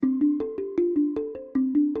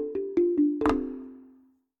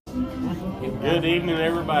Good evening,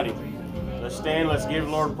 everybody. Let's stand. Let's give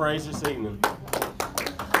the Lord praise this evening.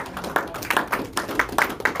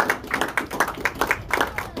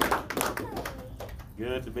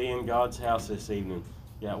 Good to be in God's house this evening.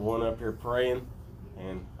 Got one up here praying,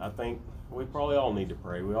 and I think we probably all need to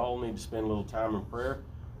pray. We all need to spend a little time in prayer.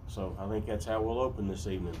 So I think that's how we'll open this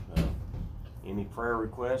evening. Any prayer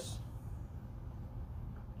requests?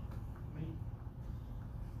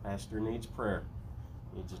 Pastor needs prayer.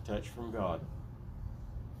 Needs a touch from God.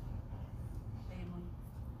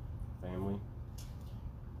 Family.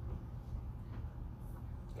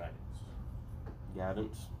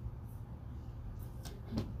 Guidance.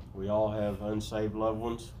 We all have unsaved loved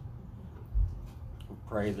ones. We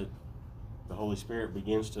pray that the Holy Spirit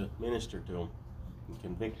begins to minister to them and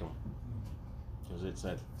convict them, because it's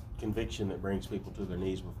that conviction that brings people to their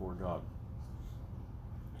knees before God.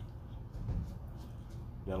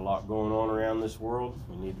 Got a lot going on around this world.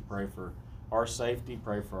 We need to pray for our safety,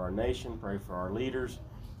 pray for our nation, pray for our leaders,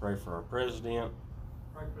 pray for our president.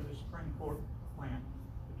 Pray for the Supreme Court plan.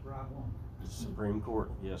 It's the right one. The Supreme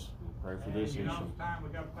Court, yes. Pray for this issue. You know, it's time we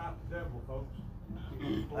got to fight the devil, folks.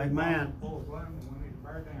 Amen. Full of bloom, and we need to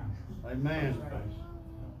bear down. Amen.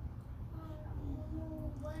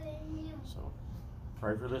 So,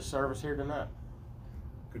 pray for this service here tonight.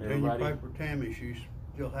 Continue to pray for Tammy. She's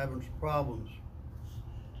still having some problems.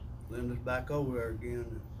 Linda's back over there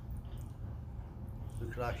again.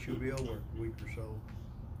 Looks like she'll be over a week or so.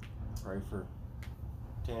 Pray for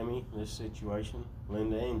Tammy, this situation,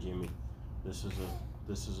 Linda and Jimmy. This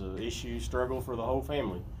is an issue, struggle for the whole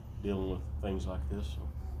family, dealing with things like this. So.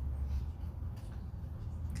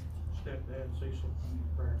 Stepdad Cecil, I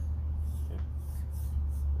need prayer. Okay.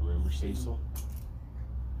 Remember Cecil.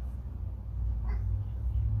 All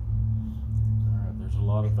right, there's a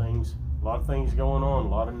lot of things going on, a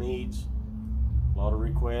lot of needs, a lot of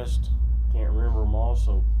requests. Can't remember them all,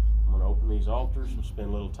 so I'm going to open these altars and spend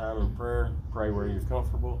a little time in prayer. Pray where you're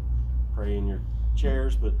comfortable. Pray in your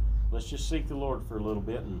chairs, but let's just seek the Lord for a little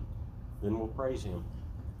bit, and then we'll praise Him.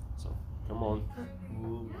 So, come on. Thank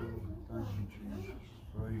you, Jesus.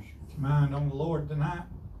 Praise you. Keep your mind on the Lord tonight.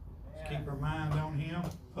 Keep our mind on Him.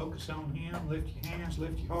 Focus on Him. Lift your hands.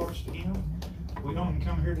 Lift your hearts to Him. We don't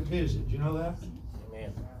come here to visit. You know that?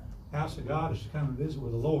 Amen. House of God is to come and visit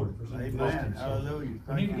with the Lord. Amen. Hallelujah.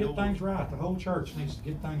 We need to get things right. The whole church needs to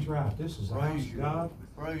get things right. This is the house of God.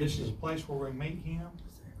 This is a place where we meet Him,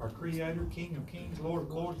 our Creator, King of Kings, Lord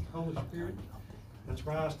of Lords, the Holy Spirit. Let's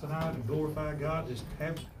rise tonight and glorify God. Just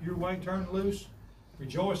have your way turned loose.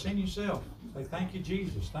 Rejoice in yourself. Say, thank you,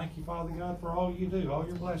 Jesus. Thank you, Father God, for all you do, all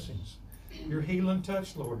your blessings. Your healing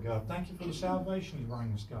touch, Lord God. Thank you for the salvation you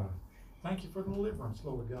bring us, God. Thank you for the deliverance,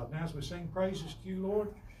 Lord God. Now as we sing praises to you,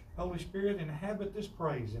 Lord, Holy Spirit, inhabit this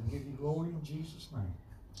praise and give you glory in Jesus' name.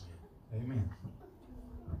 Amen.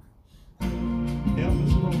 Help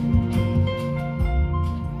us, Lord.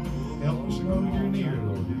 Help us grow to your near,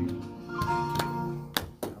 Lord.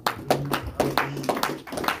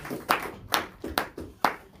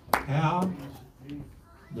 How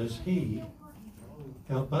does He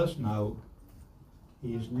help us know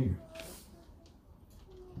He is near?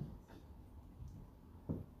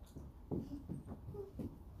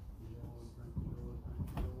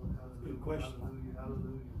 Good question.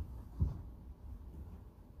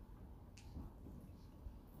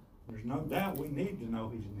 There's no doubt we need to know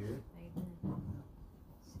He's near.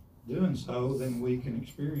 Doing so, then we can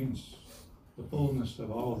experience the fullness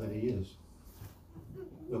of all that He is.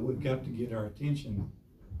 But we've got to get our attention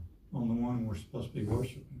on the one we're supposed to be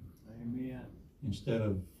worshiping. Amen. Instead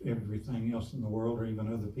of everything else in the world or even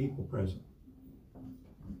other people present.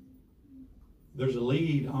 There's a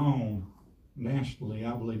lead on nationally,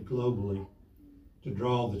 I believe globally, to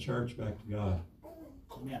draw the church back to God.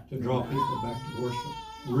 To draw people back to worship.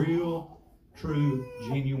 Real, true,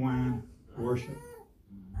 genuine worship.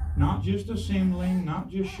 Not just assembling, not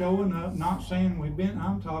just showing up, not saying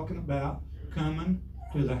I'm talking about coming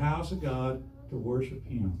to the house of God to worship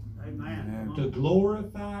Him. Amen. To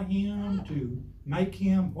glorify Him, to make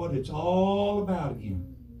Him what it's all about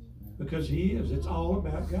again. Because He is. It's all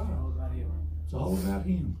about God. It's all about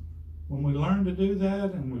Him. When we learn to do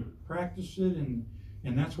that and we practice it and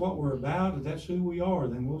that's what we're about, and that's who we are,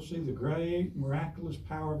 then we'll see the great, miraculous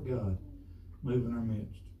power of God move in our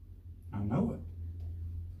midst. I know it.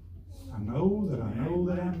 I know that I know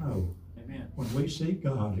that I know. Amen. When we seek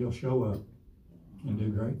God, He'll show up and do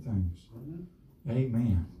great things.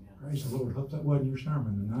 Amen. Praise the Lord. Hope that wasn't your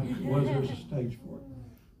sermon tonight. If it was, there's a stage for it.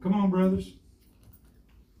 Come on, brothers.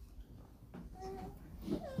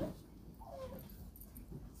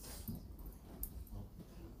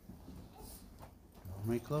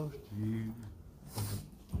 Draw me close to you.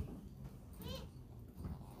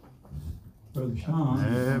 Brother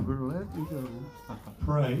Sean. Never let me go.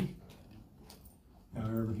 Pray,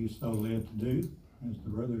 however he's so led to do, as the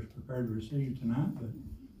brothers prepared to receive tonight. But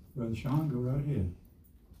Brother Sean, go right ahead.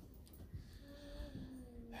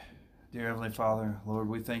 Dear Heavenly Father, Lord,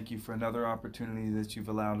 we thank you for another opportunity that you've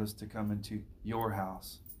allowed us to come into your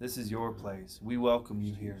house. This is your place. We welcome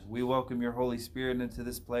you here. We welcome your Holy Spirit into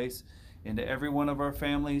this place, into every one of our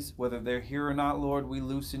families, whether they're here or not, Lord. We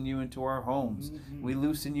loosen you into our homes. We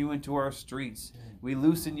loosen you into our streets. We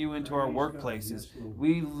loosen you into our workplaces.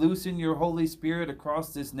 We loosen your Holy Spirit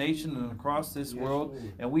across this nation and across this world.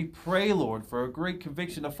 And we pray, Lord, for a great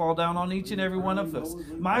conviction to fall down on each and every one of us,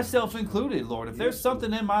 myself included, Lord. If there's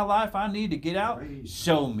something in my life I need to get out,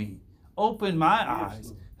 show me. Open my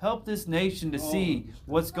eyes. Help this nation to see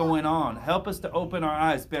what's going on. Help us to open our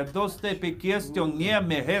eyes.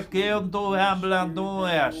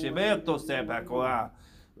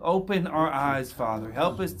 Open our eyes, Father.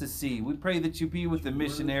 Help us to see. We pray that you be with the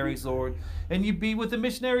missionaries, Lord. And you be with the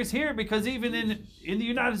missionaries here, because even in the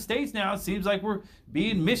United States now, it seems like we're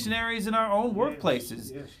being missionaries in our own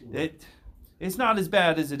workplaces. It's not as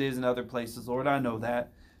bad as it is in other places, Lord. I know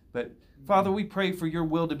that. But Father, we pray for your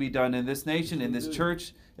will to be done in this nation, in this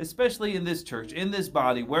church, especially in this church, in this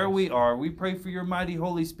body, where we are. We pray for your mighty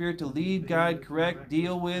Holy Spirit to lead, guide, correct,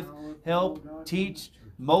 deal with, help, teach,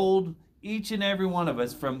 mold each and every one of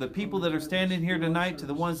us, from the people that are standing here tonight to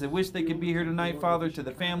the ones that wish they could be here tonight, Father, to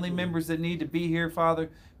the family members that need to be here,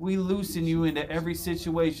 Father. We loosen you into every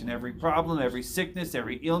situation, every problem, every sickness,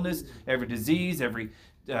 every illness, every disease, every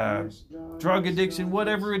drug addiction,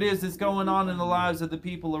 whatever it is that's going on in the lives of the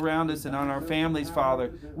people around us and on our families,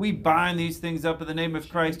 Father. We bind these things up in the name of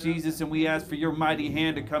Christ Jesus, and we ask for your mighty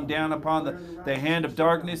hand to come down upon the hand of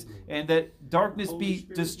darkness, and that darkness be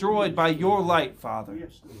destroyed by your light, Father.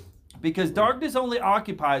 Because darkness only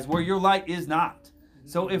occupies where your light is not.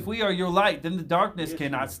 So if we are your light, then the darkness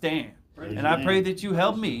cannot stand. And I pray that you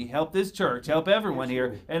help me, help this church, help everyone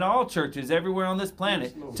here, and all churches everywhere on this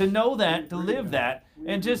planet to know that, to live that,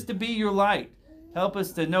 and just to be your light. Help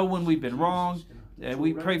us to know when we've been wrong. And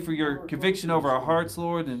we pray for your conviction over our hearts,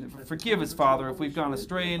 Lord, and forgive us, Father, if we've gone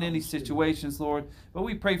astray in any situations, Lord. But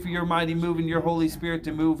we pray for your mighty move and your Holy Spirit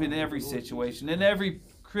to move in every situation, in every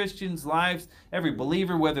Christians' lives, every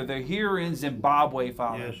believer, whether they're here or in Zimbabwe,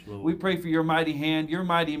 Father. Yes, Lord. We pray for your mighty hand, your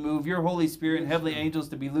mighty move, your Holy Spirit and heavenly angels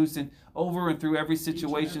to be loosened over and through every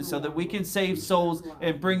situation, so that we can save souls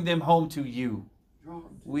and bring them home to you.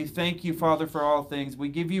 We thank you, Father, for all things. We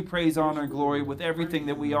give you praise, honor, and glory with everything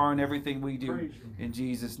that we are and everything we do. In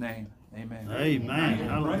Jesus' name, amen.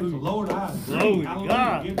 Amen. Praise the Lord. I agree. Glory to Hallelujah.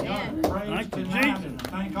 God. Give God praise Thank you, tonight Jesus. and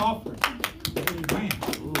thank offering. Amen.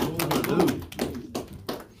 Hallelujah.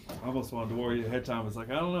 I almost wanted to worry you ahead of time. It's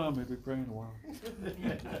like, I don't know, maybe pray in a while.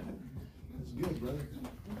 That's good, brother.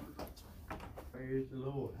 Praise the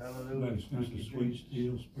Lord. Hallelujah. Everybody sense a sweet,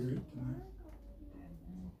 still spirit tonight.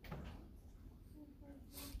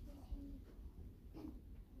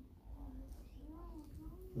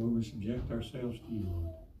 Lord, we subject ourselves to you,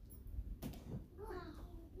 Lord.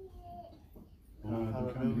 God,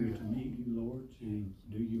 we come here to meet you, Lord, to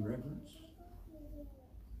do you reverence.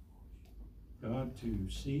 God, to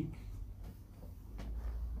seek.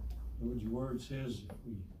 Lord, your word says, if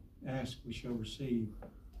we ask, we shall receive.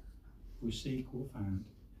 If we seek, we'll find.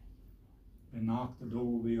 And knock, the door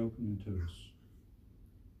will be opened to us.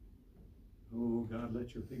 Oh, God,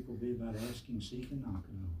 let your people be about asking, seeking,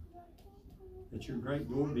 knocking, Lord. That your great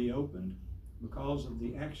door be opened because of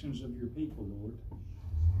the actions of your people, Lord.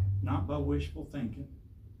 Not by wishful thinking,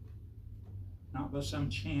 not by some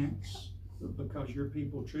chance, but because your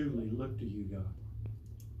people truly look to you, God.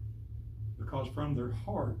 Because from their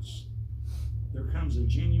hearts, there comes a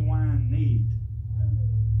genuine need.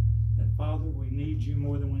 That, Father, we need you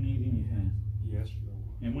more than we need anything. Yes, Lord.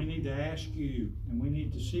 And we need to ask you, and we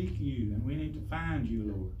need to seek you, and we need to find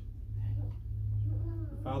you, Lord.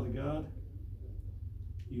 Father God,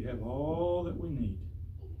 you have all that we need.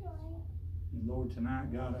 And Lord,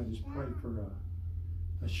 tonight, God, I just pray for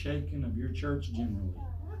a shaking of your church generally.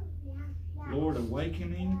 Lord,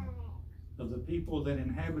 awakening of the people that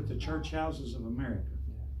inhabit the church houses of America.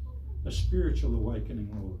 A spiritual awakening,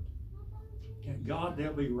 Lord. And God,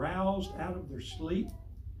 they'll be roused out of their sleep,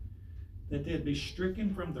 that they'd be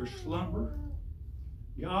stricken from their slumber.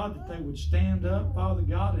 God, that they would stand up, Father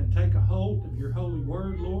God, and take a hold of your holy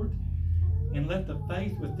word, Lord, and let the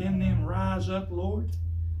faith within them rise up, Lord.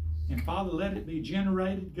 And Father, let it be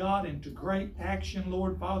generated, God, into great action,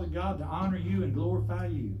 Lord, Father God, to honor you and glorify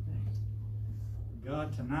you.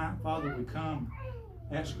 God, tonight, Father, we come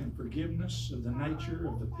asking forgiveness of the nature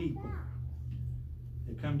of the people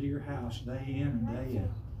that come to your house day in and day out.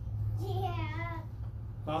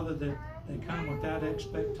 Father, that they come without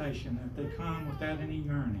expectation, that they come without any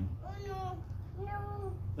yearning.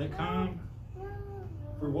 They come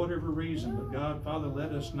for whatever reason, but God, Father,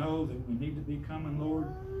 let us know that we need to be coming, Lord,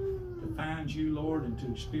 to find you, Lord, and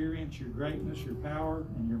to experience your greatness, your power,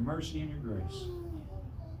 and your mercy and your grace.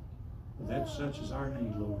 For that such is our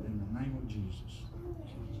need, Lord, in the name of Jesus.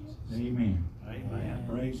 Amen. Amen.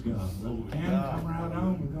 Praise God. Well, Tanner, come right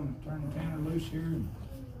on. We're going to turn Tanner loose here and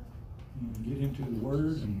get into the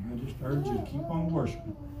Word, and I just urge you to keep on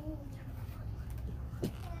worshiping.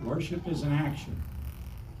 Worship is an action.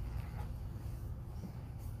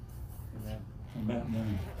 I'm about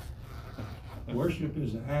done. Worship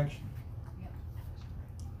is an action.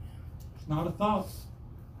 It's not a thought.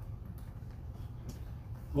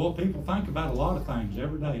 Well, people think about a lot of things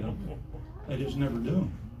every day, don't they? They just never do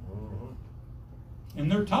them. And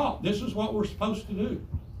they're taught this is what we're supposed to do.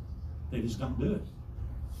 They just don't do it.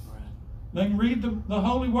 They can read the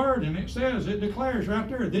Holy Word, and it says, it declares right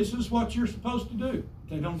there, this is what you're supposed to do.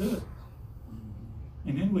 They don't do it.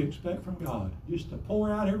 And then we expect from God just to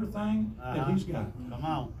pour out everything that He's got. Come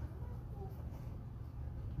on.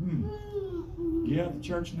 Yeah, the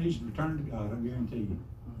church needs to return to God, I guarantee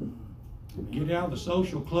you. Get out of the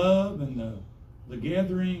social club and the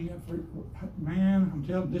gathering. Man, I'm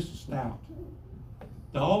telling you, this is stout.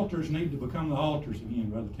 The altars need to become the altars again,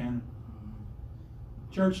 Brother Tanner.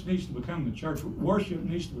 Church needs to become the church. Worship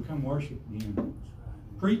needs to become worship again.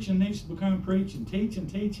 Preaching needs to become preaching.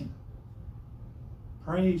 Teaching.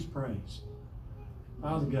 Praise.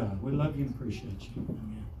 Father God, we love you and appreciate you.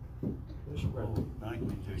 Yes, brother. Thank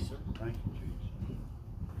you, Jesus. Thank you,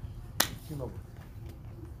 Jesus.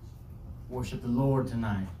 Worship the Lord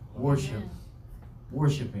tonight. Worshiping.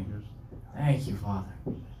 Thank you, Father.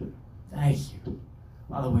 Thank you.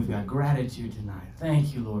 Father, we've got gratitude tonight.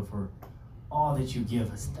 Thank you, Lord, for all that you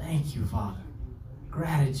give us. Thank you, Father.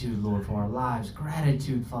 Gratitude, Lord, for our lives.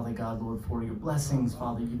 Gratitude, Father God, Lord, for your blessings,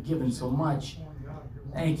 Father. You've given so much.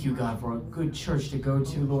 Thank you, God, for a good church to go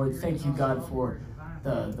to, Lord. Thank you, God, for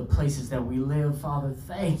the places that we live, Father.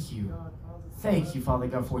 Thank you. Thank you, Father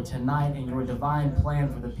God, for tonight and your divine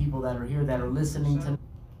plan for the people that are here, that are listening to.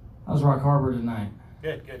 How's Rock Harbor tonight?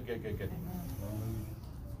 Good.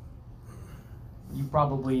 You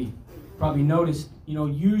probably noticed,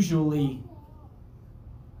 usually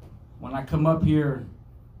when I come up here,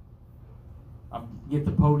 I get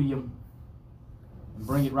the podium and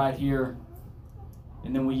bring it right here,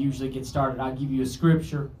 and then we usually get started. I'll give you a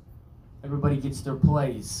scripture. Everybody gets their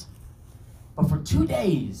place. But for 2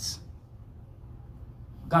 days,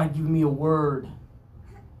 God gave me a word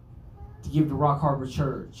to give to Rock Harbor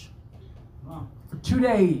Church. For 2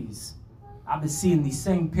 days, I've been seeing these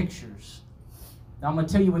same pictures. Now, I'm going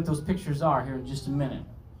to tell you what those pictures are here in just a minute.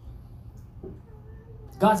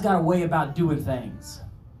 God's got a way about doing things.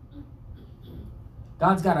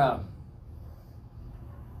 He's got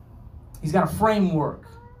a framework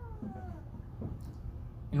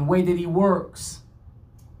in the way that He works.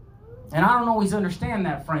 And I don't always understand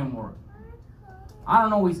that framework. I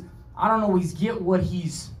don't always get what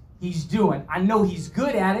he's doing. I know He's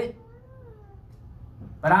good at it,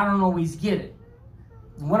 but I don't always get it.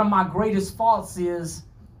 And one of my greatest faults is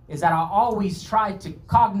that I always try to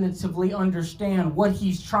cognitively understand what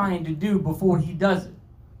He's trying to do before He does it.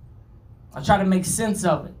 I try to make sense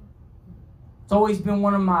of it. It's always been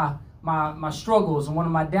one of my struggles, and one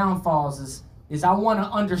of my downfalls is I want to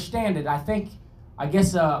understand it. I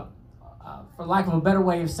guess for lack of a better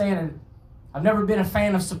way of saying it, I've never been a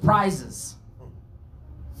fan of surprises.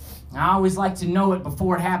 I always like to know it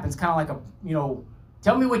before it happens, kind of like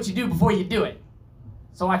tell me what you do before you do it,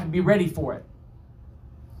 so I can be ready for it.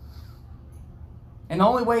 And the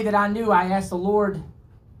only way that I knew, I asked the Lord,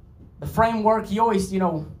 the framework. He always,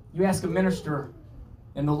 you ask a minister,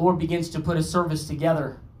 and the Lord begins to put a service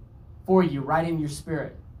together for you right in your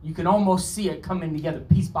spirit. You can almost see it coming together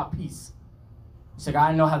piece by piece. He's like,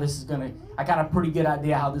 I know how this is I got a pretty good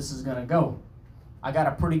idea how this is gonna go. I got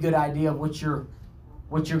a pretty good idea of what you're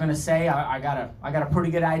gonna say. I got a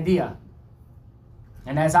pretty good idea.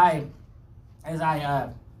 And as I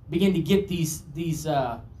begin to get these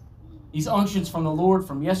unctions from the Lord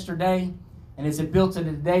from yesterday, and as it built to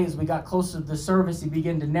today, as we got closer to the service, He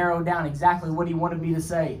began to narrow down exactly what He wanted me to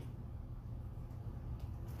say.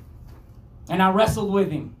 And I wrestled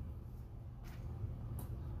with Him.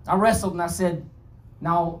 I wrestled and I said,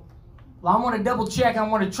 now, I want to double check, I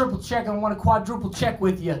want to triple check, I want to quadruple check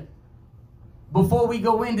with you before we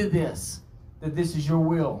go into this, that this is your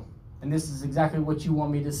will, and this is exactly what you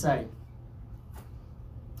want me to say.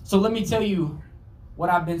 So let me tell you what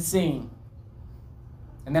I've been seeing,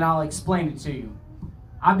 and then I'll explain it to you.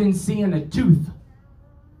 I've been seeing a tooth.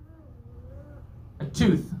 A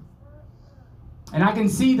tooth. And I can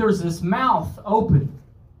see there's this mouth open.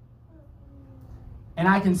 And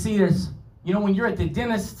I can see this, you know, when you're at the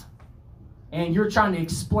dentist and you're trying to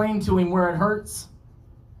explain to him where it hurts,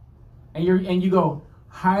 and you go,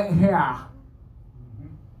 hi, here.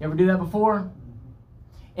 You ever do that before?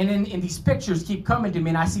 And then these pictures keep coming to me,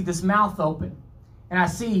 and I see this mouth open. And I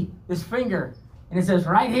see this finger, and it says,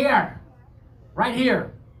 right here. Right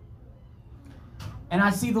here. And I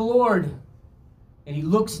see the Lord, and he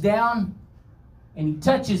looks down, and he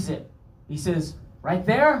touches it. He says, right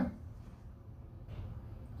there?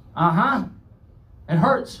 Uh-huh. It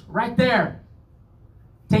hurts right there.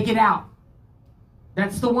 Take it out.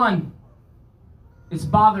 That's the one. It's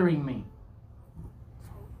bothering me.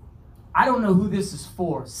 I don't know who this is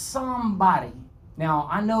for. Somebody. Now,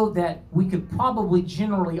 I know that we could probably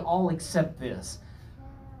generally all accept this.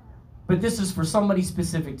 But this is for somebody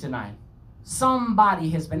specific tonight. Somebody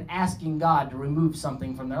has been asking God to remove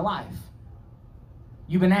something from their life.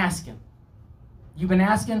 You've been asking. You've been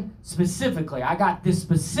asking specifically. I got this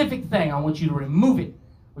specific thing. I want you to remove it.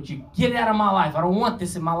 I want you to get it out of my life. I don't want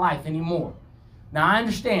this in my life anymore. Now, I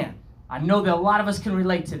understand. I know that a lot of us can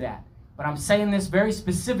relate to that. But I'm saying this very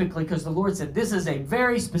specifically because the Lord said this is a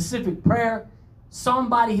very specific prayer.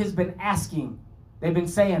 Somebody has been asking. They've been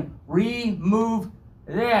saying, remove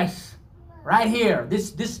this right here,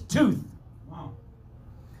 this tooth. Wow.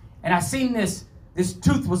 And I seen this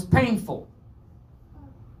tooth was painful.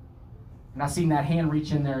 And I seen that hand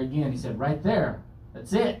reach in there again. He said, right there,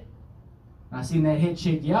 that's it. And I seen that head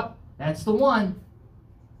shake, yep, that's the one.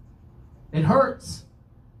 It hurts.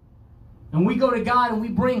 And we go to God and we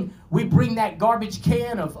bring that garbage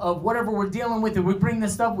can of whatever we're dealing with, and we bring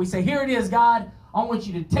this stuff. We say, here it is, God. I want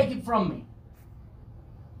you to take it from me.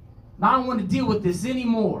 I don't want to deal with this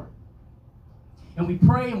anymore. And we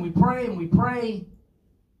pray and we pray and we pray.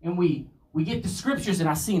 And we get the scriptures, and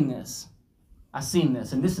I seen this.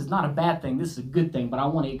 And this is not a bad thing. This is a good thing. But I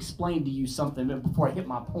want to explain to you something before I hit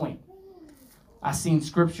my point. I seen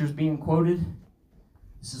scriptures being quoted.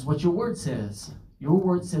 This is what your word says. Your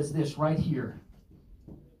word says this right here.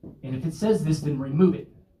 And if it says this, then remove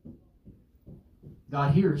it.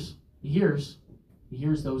 God hears. He hears. He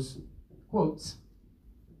hears those quotes.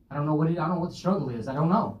 I don't know what the struggle is. I don't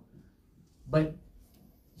know. But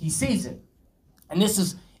he sees it. And this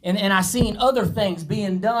is, and I seen other things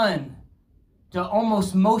being done to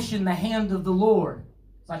almost motion the hand of the Lord.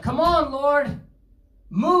 It's like, come on, Lord.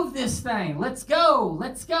 Move this thing. Let's go.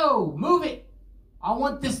 Let's go. Move it. I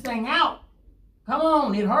want this thing out. Come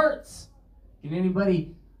on, it hurts. Can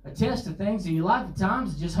anybody attest to things in your life at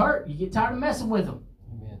times that just hurt? You get tired of messing with them.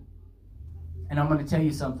 Amen. And I'm going to tell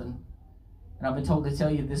you something. And I've been told to tell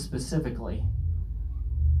you this specifically.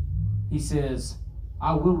 He says,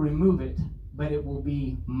 I will remove it, but it will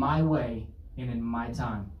be my way and in my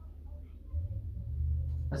time.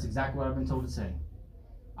 That's exactly what I've been told to say.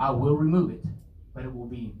 I will remove it, but it will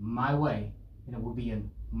be my way and it will be in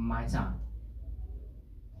my time.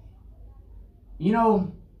 You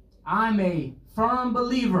know, I'm a firm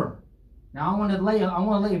believer. Now I want to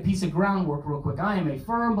lay a piece of groundwork real quick. I am a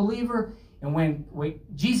firm believer, and when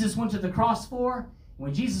Jesus went to the cross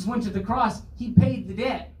when Jesus went to the cross, he paid the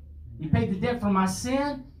debt. He paid the debt for my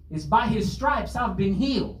sin. It's by his stripes I've been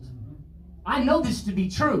healed. I know this to be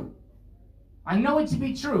true. I know it to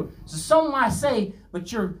be true. So some might say,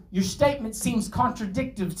 but your statement seems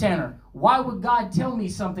contradictory, Tanner. Why would God tell me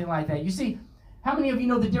something like that? You see, how many of you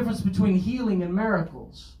know the difference between healing and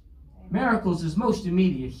miracles? Miracles is most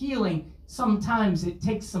immediate. Healing, sometimes it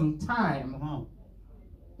takes some time.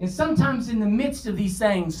 And sometimes in the midst of these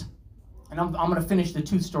things, and I'm going to finish the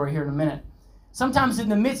tooth story here in a minute. Sometimes in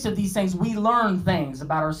the midst of these things, we learn things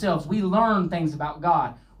about ourselves. We learn things about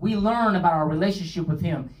God. We learn about our relationship with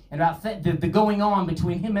him and about the going on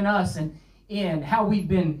between him and us and how we've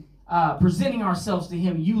been presenting ourselves to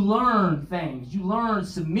him. You learn things. You learn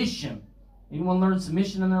submission. Anyone learn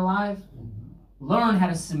submission in their life? Learn how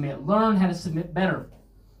to submit. Learn how to submit better.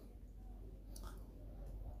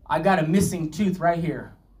 I got a missing tooth right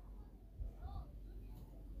here.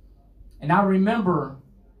 And I remember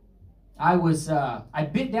I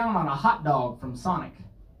bit down on a hot dog from Sonic,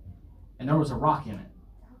 and there was a rock in it.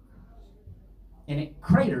 And it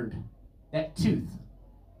cratered that tooth.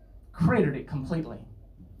 Cratered it completely.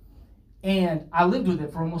 And I lived with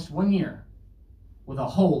it for almost 1 year with a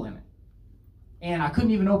hole in it. And I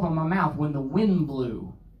couldn't even open my mouth. When the wind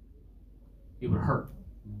blew, it would hurt.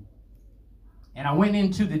 And I went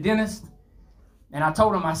into the dentist, and I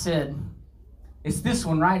told him, I said, it's this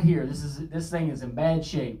one right here. This thing is in bad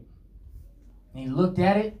shape. And he looked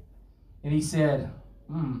at it, and he said,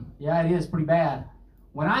 Yeah, it is pretty bad.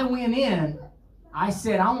 When I went in, I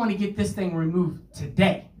said, I want to get this thing removed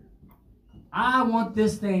today. I want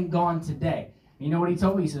this thing gone today. You know what he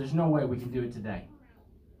told me? He said, there's no way we can do it today.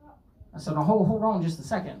 I said, no, hold on just a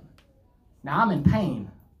second. Now, I'm in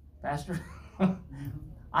pain, Pastor.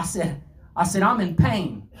 I said, I'm in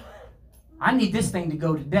pain. I need this thing to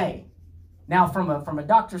go today. Now, from a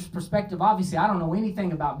doctor's perspective, obviously, I don't know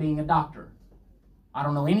anything about being a doctor. I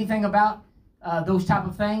don't know anything about those type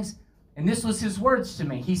of things. And this was his words to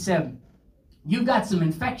me. He said, you've got some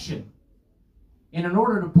infection. And in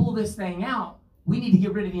order to pull this thing out, we need to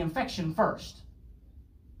get rid of the infection first.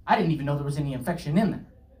 I didn't even know there was any infection in there.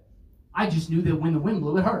 I just knew that when the wind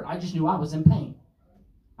blew, it hurt. I just knew I was in pain.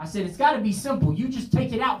 I said, it's got to be simple. You just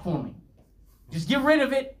take it out for me. Just get rid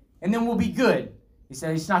of it, and then we'll be good. He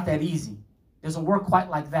said, it's not that easy. It doesn't work quite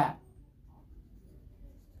like that.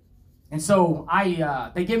 And so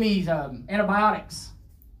they gave me antibiotics.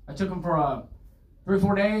 I took them for 3 or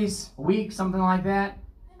 4 days, a week, something like that.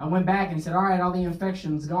 I went back and he said, all right, all the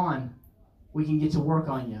infection's gone. We can get to work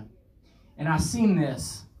on you. And I seen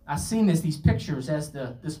these pictures as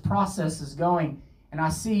this process is going. And I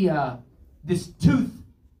see this tooth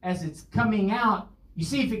as it's coming out. You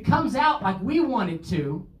see, if it comes out like we want it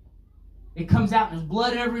to, it comes out and there's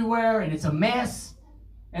blood everywhere and it's a mess.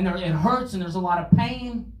 And it hurts and there's a lot of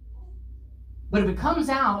pain. But if it comes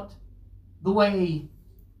out the way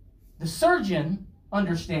the surgeon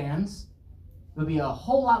understands, there'll be a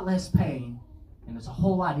whole lot less pain and it's a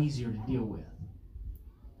whole lot easier to deal with.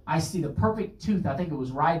 I see the perfect tooth. I think it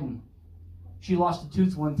was Ryden. She lost a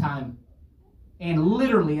tooth one time. And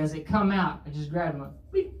literally as it come out, I just grabbed it.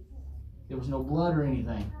 Beep. There was no blood or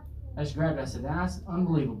anything. I just grabbed it. I said, that's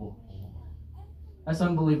unbelievable. That's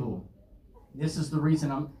unbelievable. This is the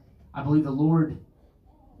reason I believe the Lord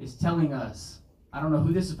is telling us. I don't know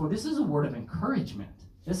who this is for. This is a word of encouragement.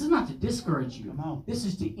 This is not to discourage you. This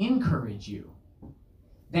is to encourage you.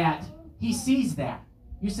 That he sees that.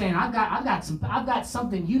 You're saying, I've got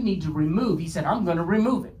something you need to remove. He said, I'm going to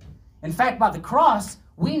remove it. In fact, by the cross,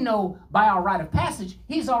 we know by our rite of passage,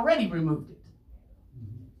 he's already removed it.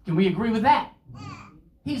 Can we agree with that?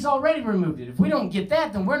 He's already removed it. If we don't get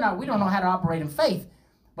that, then we don't know how to operate in faith.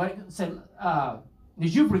 But it said,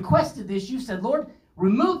 as you've requested this, you said, Lord,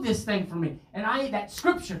 remove this thing from me. And that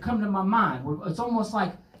scripture come to my mind. It's almost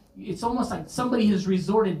like somebody has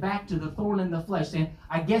resorted back to the thorn in the flesh, saying,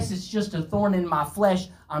 I guess it's just a thorn in my flesh.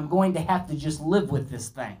 I'm going to have to just live with this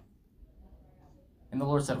thing. And the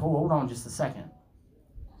Lord said, hold on just a second.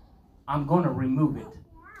 I'm going to remove it.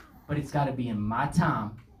 But it's got to be in my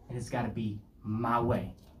time, and it's got to be my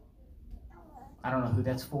way. I don't know who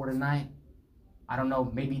that's for tonight. I don't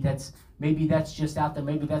know. Maybe that's just out there.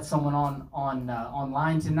 Maybe that's someone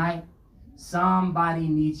online tonight. Somebody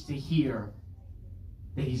needs to hear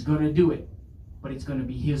that he's going to do it, but it's going to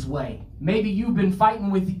be his way. Maybe you've been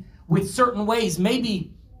fighting with certain ways.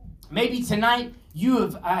 Maybe tonight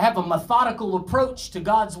you have a methodical approach to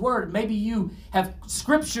God's word. Maybe you have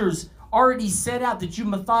scriptures already set out that you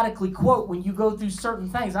methodically quote when you go through certain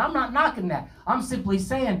things. I'm not knocking that. I'm simply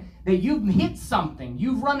saying that you've hit something.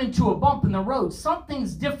 You've run into a bump in the road.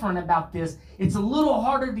 Something's different about this. It's a little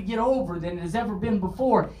harder to get over than it has ever been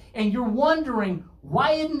before. And you're wondering,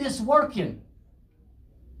 why isn't this working?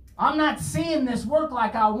 I'm not seeing this work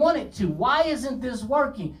like I want it to. Why isn't this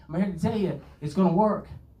working? I'm here to tell you, it's going to work.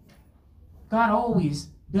 God always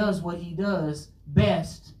does what he does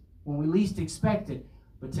best when we least expect it.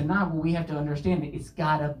 But tonight, what we have to understand is it's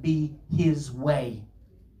got to be his way.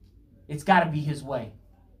 It's got to be his way.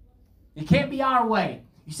 It can't be our way.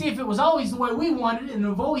 You see, if it was always the way we wanted it, and it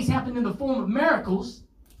would always happen in the form of miracles,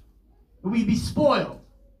 we'd be spoiled.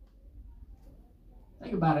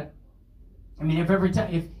 Think about it. I mean, if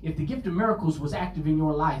the gift of miracles was active in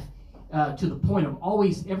your life to the point of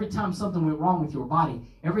always, every time something went wrong with your body,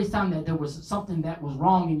 every time that there was something that was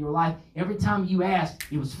wrong in your life, every time you asked,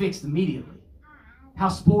 it was fixed immediately. How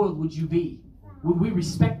spoiled would you be? Would we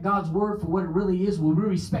respect God's word for what it really is? Would we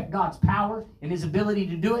respect God's power and his ability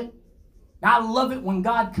to do it? Now, I love it when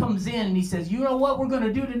God comes in and he says, you know what we're going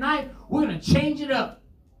to do tonight? We're going to change it up.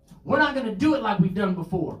 We're not going to do it like we've done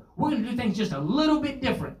before. We're going to do things just a little bit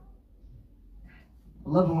different. I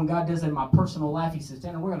love it when God does that in my personal life. He says,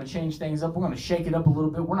 Tanner, we're going to change things up. We're going to shake it up a little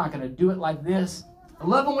bit. We're not going to do it like this. I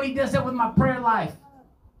love it when he does that with my prayer life.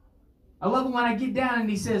 I love it when I get down and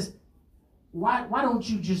he says, why don't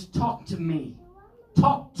you just talk to me?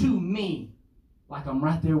 Talk to me like I'm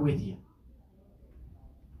right there with you.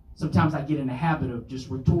 Sometimes I get in the habit of just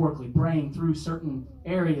rhetorically praying through certain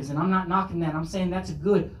areas, and I'm not knocking that. I'm saying that's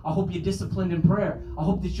good. I hope you're disciplined in prayer. I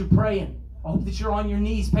hope that you're praying. I hope that you're on your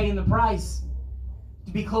knees paying the price.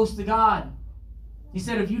 to be close to God. He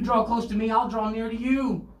said, if you draw close to me, I'll draw near to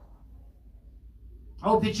you. I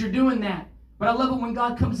hope that you're doing that. But I love it when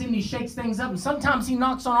God comes in and He shakes things up. And sometimes He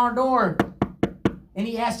knocks on our door and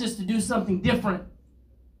He asks us to do something different.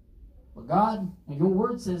 But God, and your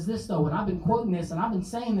word says this though, and I've been quoting this, and I've been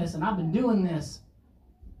saying this, and I've been doing this.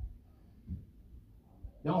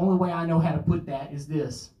 The only way I know how to put that is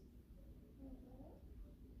this.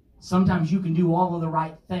 Sometimes you can do all of the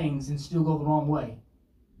right things and still go the wrong way.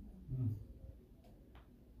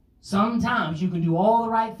 Sometimes you can do all the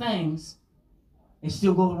right things and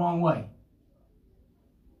still go the wrong way.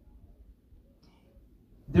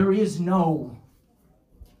 There is no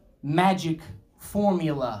magic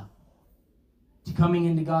formula to coming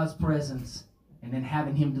into God's presence and then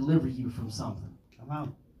having Him deliver you from something. Come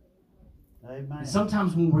on. Amen. And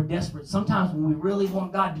sometimes when we're desperate, sometimes when we really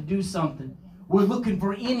want God to do something, we're looking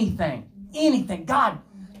for anything. Anything. God,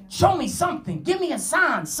 show me something. Give me a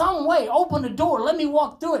sign, some way. Open the door. Let me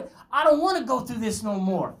walk through it. I don't want to go through this no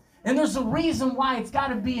more. And there's a reason why it's got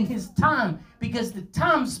to be in His time. Because the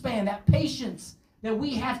time span, that patience that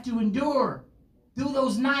we have to endure through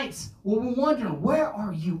those nights where we're wondering, where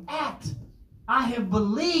are you at? I have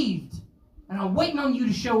believed, and I'm waiting on you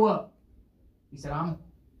to show up. He said, I'm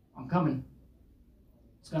coming.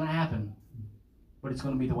 It's going to happen. But it's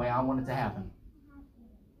going to be the way I want it to happen.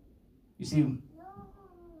 You see,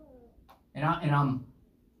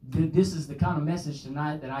 this is the kind of message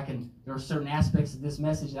tonight that there are certain aspects of this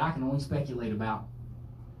message that I can only speculate about.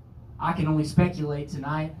 I can only speculate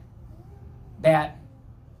tonight that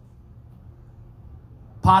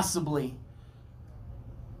possibly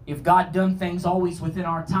if God done things always within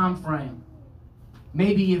our time frame,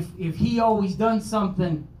 maybe if He always done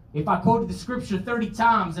something, if I quoted the scripture 30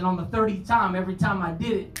 times and on the 30th time, every time I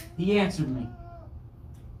did it, He answered me.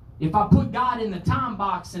 If I put God in the time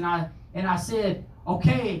box and I said,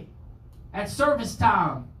 okay, at service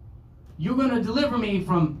time, you're going to deliver me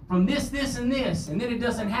from this, this, and this, and then it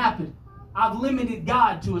doesn't happen, I've limited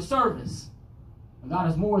God to a service. And God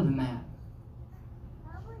is more than that.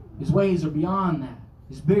 His ways are beyond that.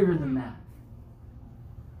 He's bigger than that.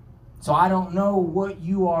 So I don't know what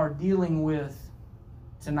you are dealing with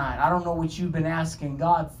tonight. I don't know what you've been asking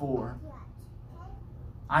God for.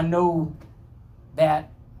 I know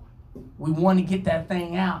that we want to get that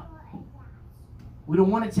thing out. We don't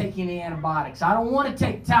want to take any antibiotics. I don't want to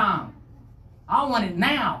take time. I want it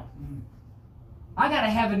now. I got to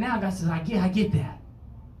have it now. God says, I get that.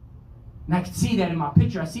 And I can see that in my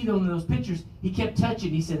picture. I see those pictures. He kept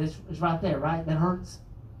touching. He said, it's right there, right? That hurts?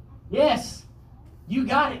 Yes. You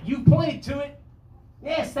got it. You pointed to it.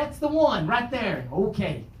 Yes, that's the one right there.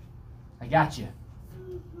 Okay. I got you.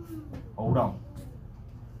 Hold on.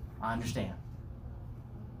 I understand.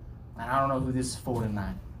 And I don't know who this is for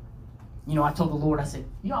tonight. You know, I told the Lord, I said,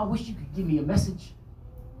 I wish you could give me a message.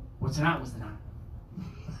 Well, tonight was the night.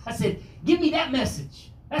 I said, give me that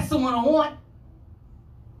message. That's the one I want.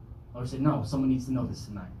 The Lord said, no, someone needs to know this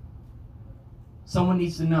tonight. Someone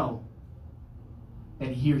needs to know that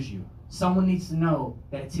He hears you. Someone needs to know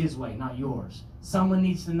that it's His way, not yours. Someone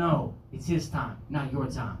needs to know it's His time, not your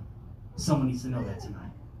time. Someone needs to know that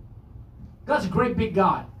tonight. God's a great big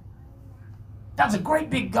God. God's a great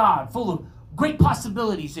big God full of great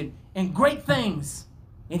possibilities and great things.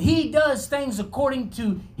 And He does things according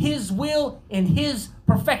to His will and His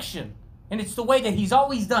perfection. And it's the way that He's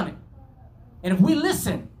always done it. And if we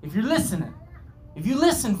listen, if you're listening, if you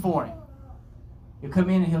listen for Him, He'll come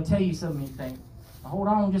in and He'll tell you something. You think, hold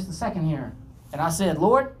on just a second here. And I said,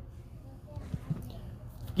 Lord,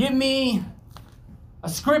 give me a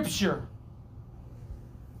scripture.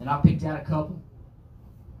 And I picked out a couple.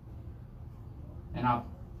 And I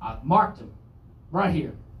marked them right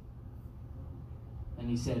here. And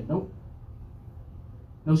He said, nope,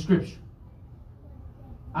 no scripture.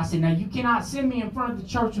 I said, now you cannot send me in front of the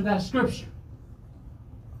church without a scripture.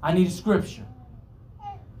 I need a scripture.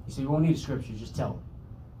 He said, you won't need a scripture, just tell them.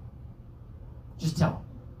 Just tell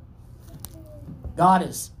them. God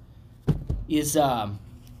is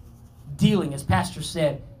dealing, as Pastor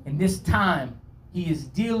said, in this time, He is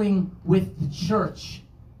dealing with the church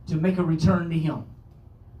to make a return to Him.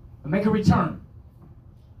 To make a return.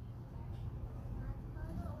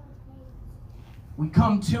 We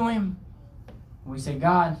come to Him and we say,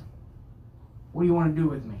 God, what do you want to do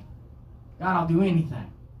with me? God, I'll do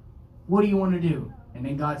anything. What do you want to do? And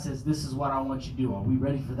then God says, this is what I want you to do. Are we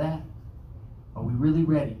ready for that? Are we really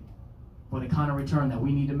ready for the kind of return that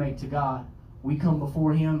we need to make to God? We come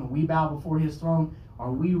before Him and we bow before His throne.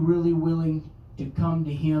 Are we really willing to come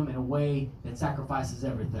to Him in a way that sacrifices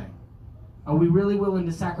everything? Are we really willing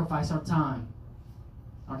to sacrifice our time?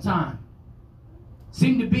 Our time.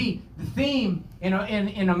 Seem to be the theme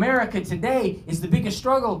in America today is the biggest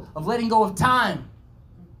struggle of letting go of time.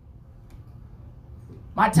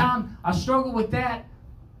 My time, I struggle with that.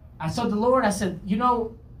 I told the Lord, I said, you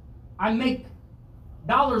know, I make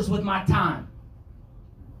dollars with my time.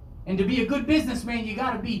 And to be a good businessman, you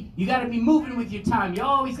gotta be moving with your time. You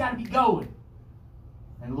always gotta be going.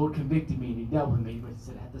 And the Lord convicted me and He dealt with me. But He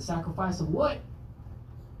said, at the sacrifice of what?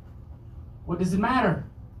 What does it matter?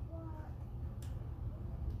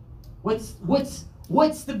 What's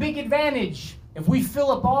the big advantage if we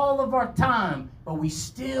fill up all of our time, but we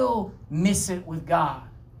still miss it with God?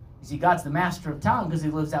 You see, God's the master of time because He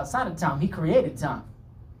lives outside of time. He created time.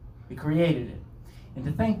 He created it. And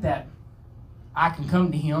to think that I can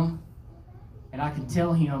come to Him and I can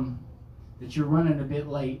tell Him that you're running a bit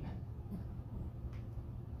late.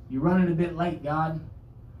 You're running a bit late, God.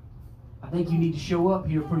 I think you need to show up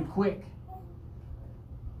here pretty quick.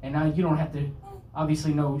 And now you don't have to,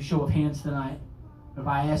 obviously, no show of hands tonight. If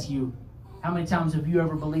I ask you, how many times have you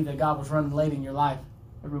ever believed that God was running late in your life?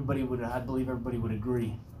 I believe everybody would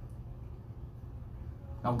agree.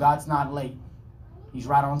 No, God's not late. He's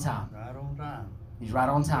right on time. Right on time. He's right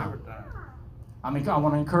on time. Every time. I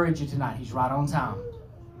want to encourage you tonight. He's right on time.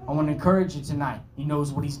 I want to encourage you tonight. He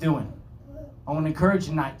knows what He's doing. I want to encourage you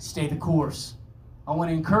tonight. Stay the course. I want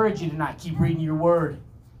to encourage you tonight. Keep reading your word.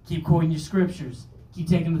 Keep quoting your scriptures. Keep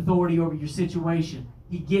taking authority over your situation.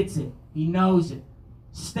 He gets it. He knows it.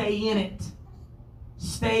 Stay in it.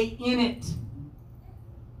 Stay in it.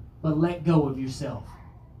 But let go of yourself.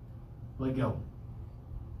 Let go.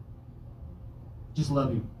 Just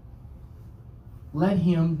love Him. Let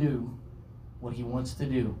Him do what He wants to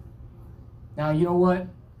do. Now, you know what?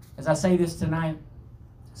 As I say this tonight,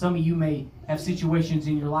 some of you may have situations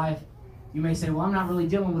in your life. You may say, well, I'm not really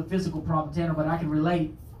dealing with physical problems, Tanner, but I can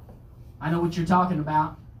relate. I know what you're talking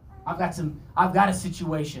about. I've got a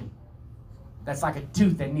situation that's like a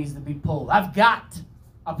tooth that needs to be pulled. I've got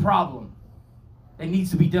a problem that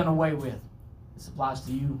needs to be done away with. This applies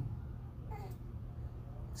to you.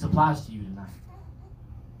 This applies to you tonight.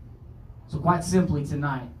 So quite simply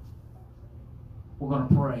tonight, we're going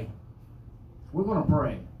to pray. We're going to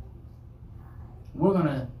pray. We're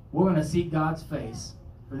going to seek God's face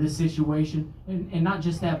for this situation, and not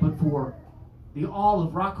just that, but for the all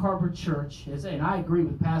of Rock Harbor Church. And I agree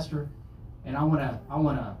with Pastor, and I want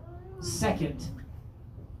to second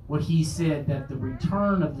what he said, that the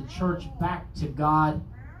return of the church back to God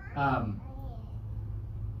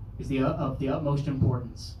is of the utmost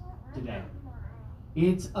importance today.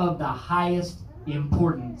 It's of the highest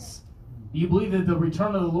importance. Do you believe that the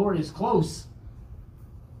return of the Lord is close?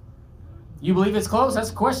 You believe it's close? That's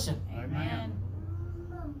a question. Amen.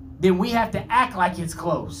 Then we have to act like it's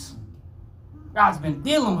close. God's been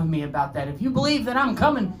dealing with me about that. If you believe that I'm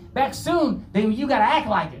coming back soon, then you got to act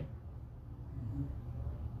like it.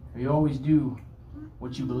 You always do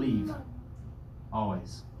what you believe.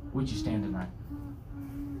 Always. Would you stand tonight?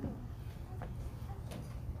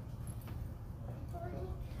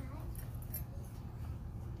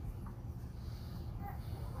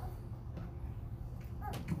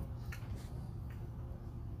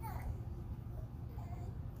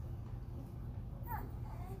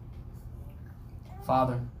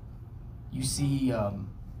 Father, you see,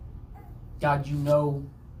 God, you know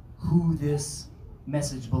who this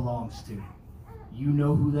message belongs to. You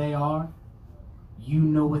know who they are. You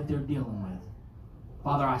know what they're dealing with.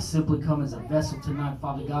 Father, I simply come as a vessel tonight,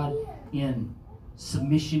 Father God, in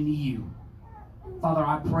submission to you. Father,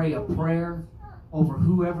 I pray a prayer over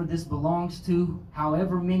whoever this belongs to,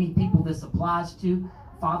 however many people this applies to.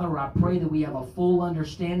 Father, I pray that we have a full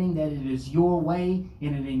understanding that it is your way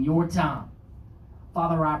and it in your time.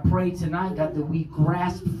 Father, I pray tonight, God, that we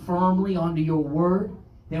grasp firmly onto your word,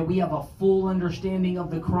 that we have a full understanding of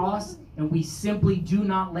the cross, and we simply do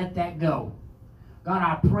not let that go. God,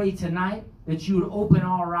 I pray tonight that you would open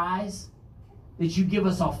our eyes, that you give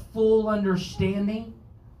us a full understanding,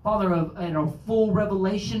 Father, and a full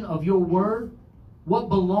revelation of your word. What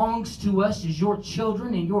belongs to us is your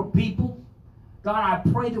children and your people. God, I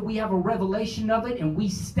pray that we have a revelation of it and we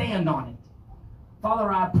stand on it.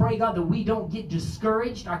 Father, I pray, God, that we don't get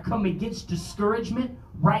discouraged. I come against discouragement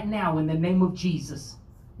right now in the name of Jesus.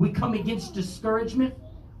 We come against discouragement.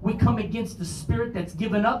 We come against the spirit that's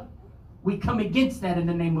given up. We come against that in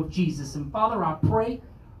the name of Jesus. And Father, I pray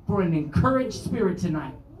for an encouraged spirit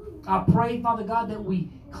tonight. I pray, Father God, that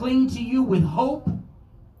we cling to you with hope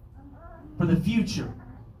for the future.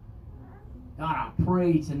 God, I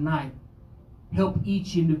pray tonight, help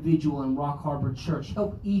each individual in Rock Harbor Church.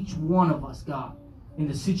 Help each one of us, God, in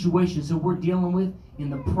the situations that we're dealing with, in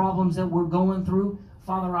the problems that we're going through.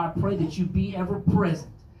 Father, I pray that you be ever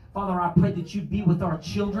present. Father, I pray that you be with our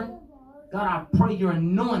children. God, I pray your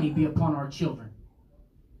anointing be upon our children.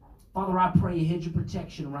 Father, I pray a hedge of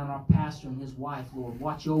protection around our pastor and his wife, Lord.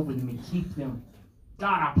 Watch over them and keep them.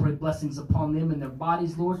 God, I pray blessings upon them and their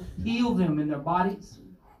bodies, Lord. Heal them in their bodies.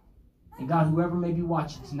 And God, whoever may be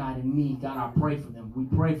watching tonight in need, God, I pray for them. We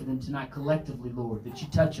pray for them tonight collectively, Lord, that you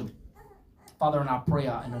touch them. Father, and I pray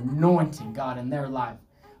an anointing, God, in their life.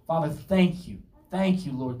 Father, thank you. Thank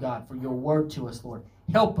you, Lord God, for your word to us, Lord.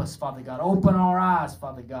 Help us, Father God. Open our eyes,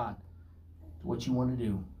 Father God, to what you want to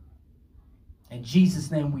do. In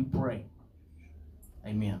Jesus' name we pray.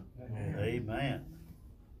 Amen. Amen.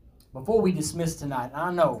 Before we dismiss tonight,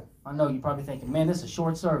 I know you're probably thinking, man, this is a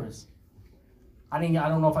short service. I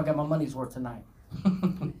don't know if I got my money's worth tonight.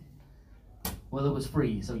 Well, it was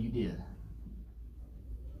free, so you did.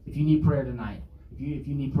 If you need prayer tonight, if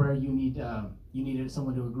you need prayer, you needed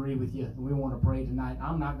someone to agree with you. We want to pray tonight.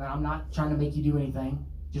 I'm not trying to make you do anything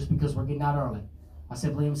just because we're getting out early. I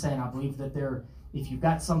simply am saying I believe that if you've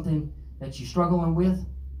got something that you're struggling with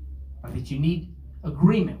or that you need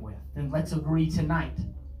agreement with, then let's agree tonight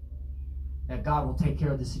that God will take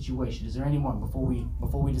care of the situation. Is there anyone before we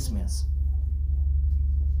dismiss?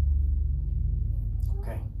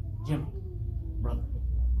 Okay, Jimmy, brother.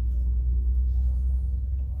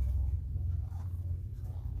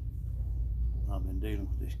 I've been dealing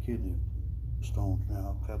with this kidney stones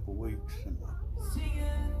now a couple of weeks, and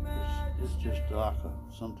it's just like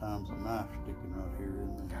sometimes a knife sticking right here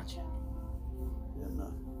in me. Gotcha. And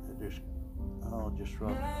it just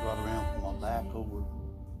right around from my back over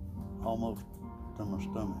almost to my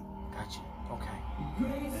stomach. Gotcha. Okay.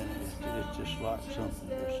 And it's just like something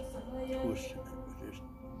just twisting it. Just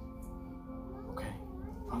okay.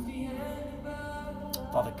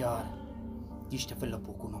 Father God,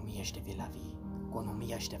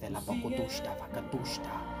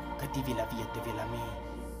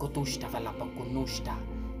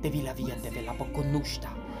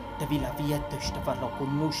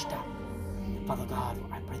 Father God,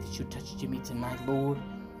 I pray that you touch Jimmy tonight, Lord.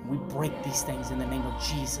 We break these things in the name of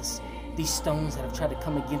Jesus. These stones that have tried to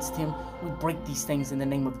come against him, we break these things in the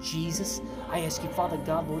name of Jesus. I ask you, Father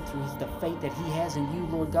God, Lord, through the faith that he has in you,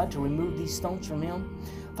 Lord God, to remove these stones from him.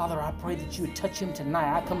 Father, I pray that you would touch him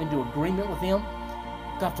tonight. I come into agreement with him,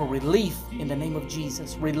 God, for relief in the name of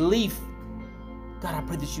Jesus. Relief. God, I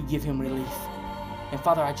pray that you give him relief. And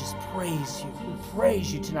Father, I just praise you. We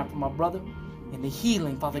praise you tonight for my brother and the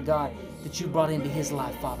healing, Father God, that you brought into his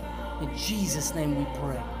life, Father. In Jesus' name we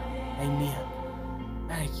pray. Amen.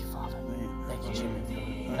 Thank you, Father. Thank you,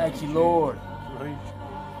 Jimmy. Thank you, Lord.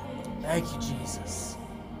 Thank you, Jesus.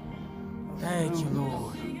 Thank you,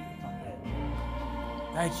 Lord.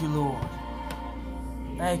 Thank you, Lord.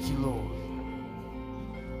 Thank you, Lord.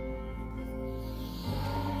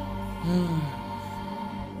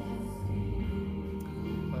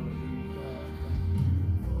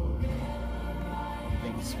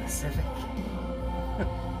 Anything specific?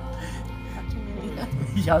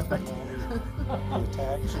 Yeah, I was about to. The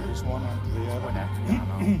attacks are just one after the other. One after the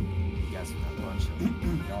other. You guys have a bunch of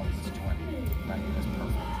y'all was 20. That's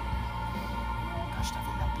perfect.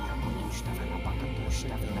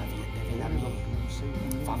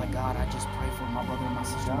 Father God, I just pray for my brother and my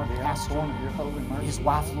sister, my pastor, his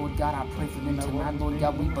wife, Lord God. I pray for them tonight, Lord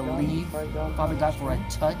God. We believe, Father God, for a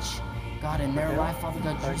touch, God, in their life. Father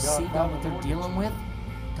God, you see, God, what they're dealing with.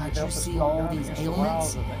 God, you see all these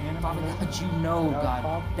ailments. Father God, you know,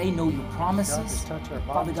 God, they know your promises.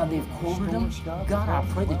 Father God, they've quoted them. God, I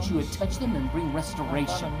pray that you would touch them and bring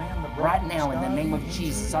restoration. Right now, in the name of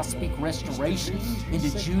Jesus, I speak restoration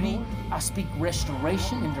into Judy. I speak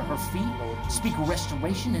restoration into her feet. Speak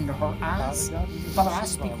restoration into her eyes. Father, I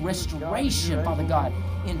speak restoration, Father God,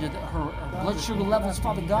 into her blood sugar levels,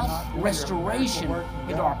 Father God. Restoration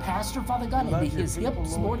into our pastor, Father God, into his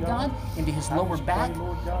hips, Lord God, into his lower back.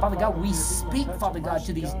 Father God, we speak, Father God,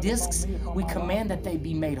 to these discs. We command that they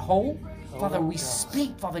be made whole. Father, we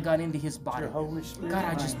speak, Father God, into his body. God,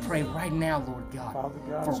 I just pray right now, Lord God,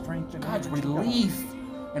 for God's relief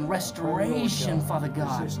and restoration, Father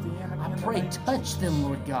God. I pray, touch them,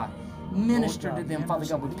 Lord God. Minister to them, Father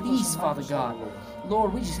God, with peace, Father God.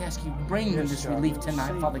 Lord, we just ask you, bring them this relief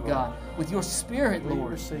tonight, Father God, with your Spirit,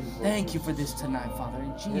 Lord. Thank you for this tonight, Father.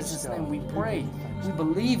 In Jesus' name we pray. We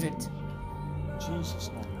believe it. Jesus'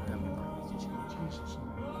 name.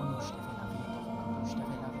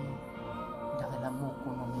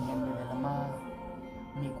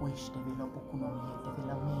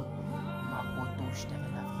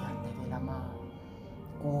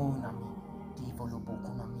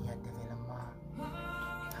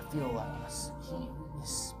 I feel like his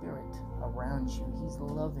spirit around you. He's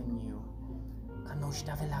loving you.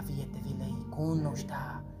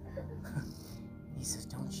 He says,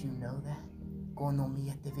 don't you know that?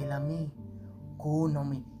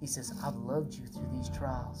 He says, I've loved you through these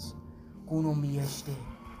trials. He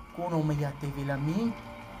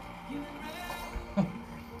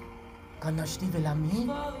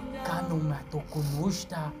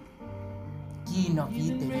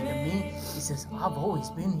says, I've always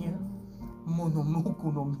been here.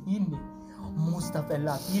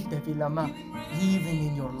 Even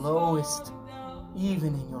in your lowest.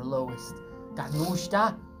 Even in your lowest.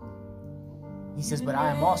 He says, but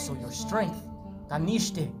I am also your strength. When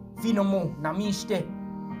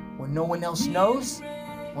no one else knows,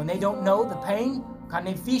 when they don't know the pain,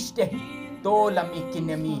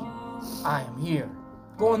 I am here.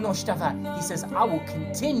 He says, I will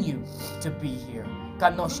continue to be here.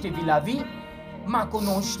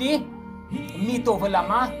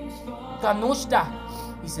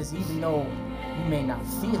 He says, even though you may not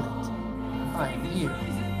feel it, I am here.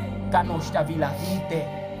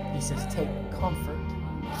 He says, take comfort.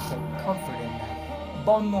 Take comfort in that.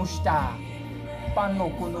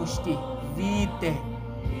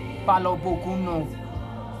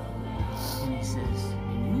 And he says,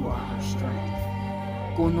 you are her strength.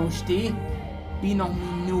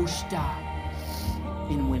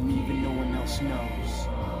 And when even no one else knows.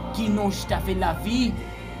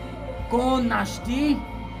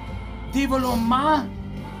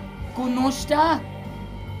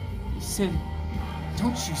 He said,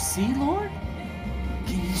 don't you see, Lord?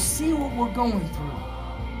 Can you see what we're going through?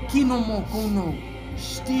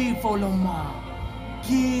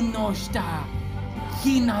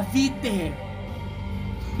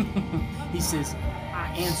 He says,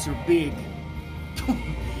 I answer big.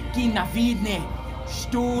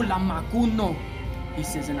 He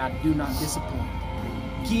says, and I do not disappoint.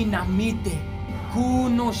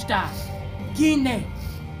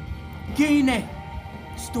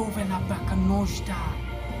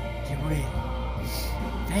 Get ready.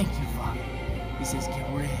 Thank you, Father. He says, get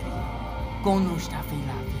ready.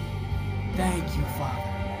 Thank you, Father.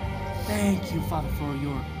 Thank you, Father, for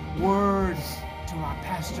your word to our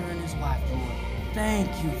pastor and his wife, Lord.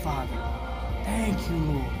 Thank you, Father. Thank you,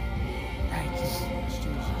 Lord. Thank you, Lord.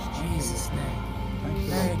 Jesus' name.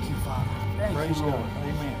 Thank you, Father. Thank you, Lord.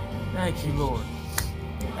 Amen. Thank you, Lord.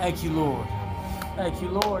 Thank you, Lord. Thank you,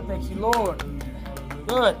 Lord. Thank you, Lord.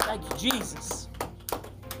 Good. Thank you, Jesus.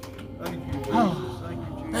 Thank you, Jesus.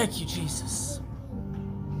 Oh, thank you, Jesus.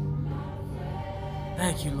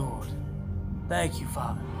 Thank you, Lord. Thank you,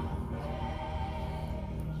 Father.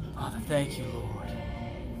 Father, thank you, Lord.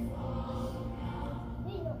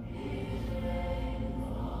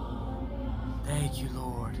 Thank you,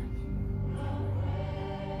 Lord.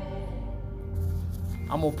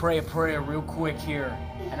 I'm going to pray a prayer real quick here.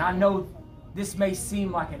 And I know this may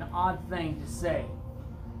seem like an odd thing to say.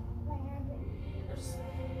 There's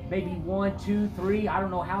maybe 1, 2, 3, I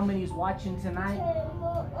don't know how many is watching tonight,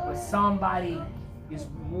 but somebody is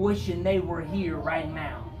wishing they were here right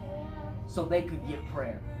now so they could get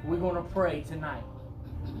prayer. We're going to pray tonight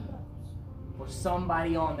for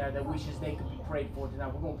somebody on there that wishes they could be prayed for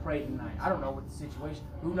tonight. We're going to pray tonight. I don't know what the situation,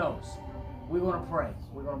 who knows? We're going to pray.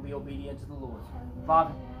 We're going to be obedient to the Lord.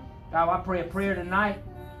 Father, God, I pray a prayer tonight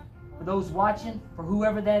for those watching, for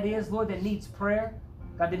whoever that is, Lord, that needs prayer.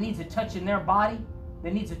 God, that needs a touch in their body,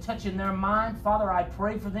 that needs a touch in their mind. Father, I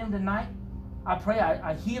pray for them tonight. I pray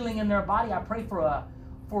a healing in their body. I pray for a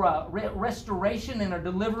restoration and a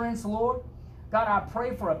deliverance, Lord. God, I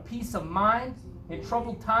pray for a peace of mind in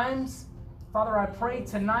troubled times. Father, I pray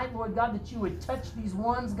tonight, Lord God, that you would touch these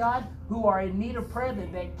ones, God, who are in need of prayer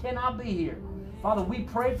that cannot be here. Father, we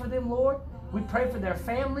pray for them, Lord. We pray for their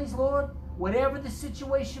families, Lord, whatever the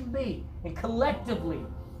situation be. And collectively,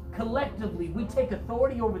 we take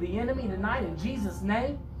authority over the enemy tonight in Jesus'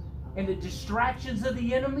 name and the distractions of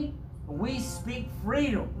the enemy. We speak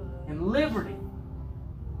freedom and liberty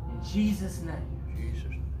in Jesus' name. Jesus'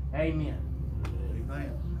 name. Amen.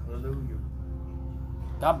 Amen. Hallelujah.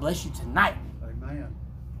 God bless you tonight. Amen.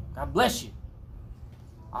 God bless you.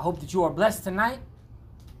 I hope that you are blessed tonight.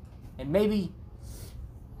 And maybe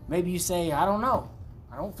you say, I don't know.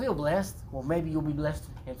 I don't feel blessed. Well, maybe you'll be blessed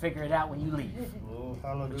and figure it out when you leave. Oh,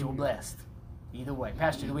 hallelujah. But you're blessed. Either way.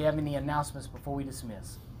 Pastor, do we have any announcements before we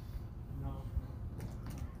dismiss?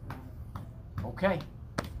 Okay.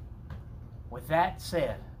 With that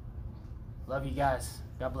said, love you guys.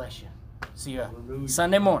 God bless you. See you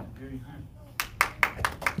Sunday morning.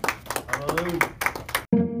 Hallelujah.